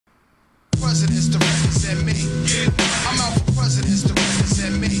presidents to represent me. I'm out for presidents to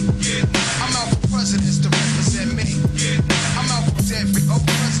represent me. I'm out for presidents to represent me. I'm out for every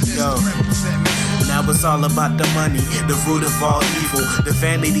presidents to represent me. Now it's all about the money, the root of all evil. The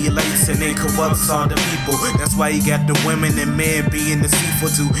vanity lights and it corrupts all the people. That's why you got the women and men being deceitful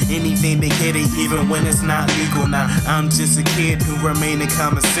to anything they get it, even when it's not legal. Now I'm just a kid who remain in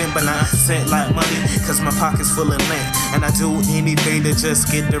common sense, but I sent like money, cause my pocket's full of lint. And I do anything to just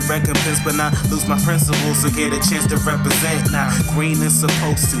get the recompense, but not lose my principles to get a chance to represent. Now green is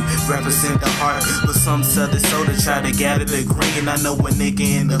supposed to represent the heart, but some sell the soda, try to gather the green. I know a nigga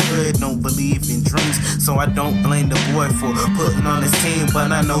in the hood don't believe in dreams, so I don't blame the boy for putting on his team.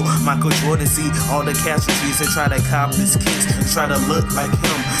 But I know Michael Jordan see all the casualties and try to cop his kicks and try to look like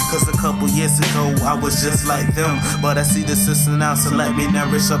him, cause a couple years ago I was just like them. But I see the system now, so let me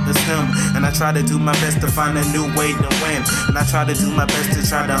nourish up the stem. And I try to do my best to find a new way to win, and I try to do my best to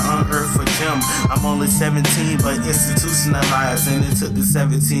try to unearth a gem. I'm only 17 but institutionalized, and it took the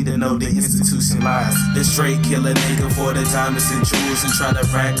 17 to know the institution lies. The straight kill a nigga for the diamonds and jewels, and try to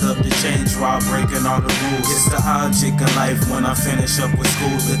rack up the change while breaking all the rules. It's the object of life when I finish up with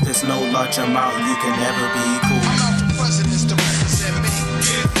school. If there's no large amount, you can never be cool. I'm out for presidents to represent me.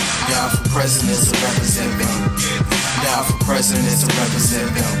 Down for presidents to represent me. Down for presidents to represent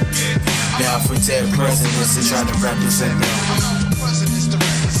me. Down for dead presidents to try to represent me. I'm out for presidents to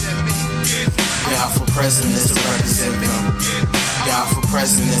represent me. Down for presidents to represent me. Down for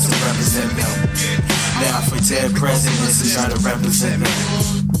presidents to represent me. Down for dead presidents to try to represent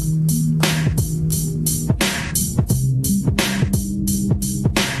me.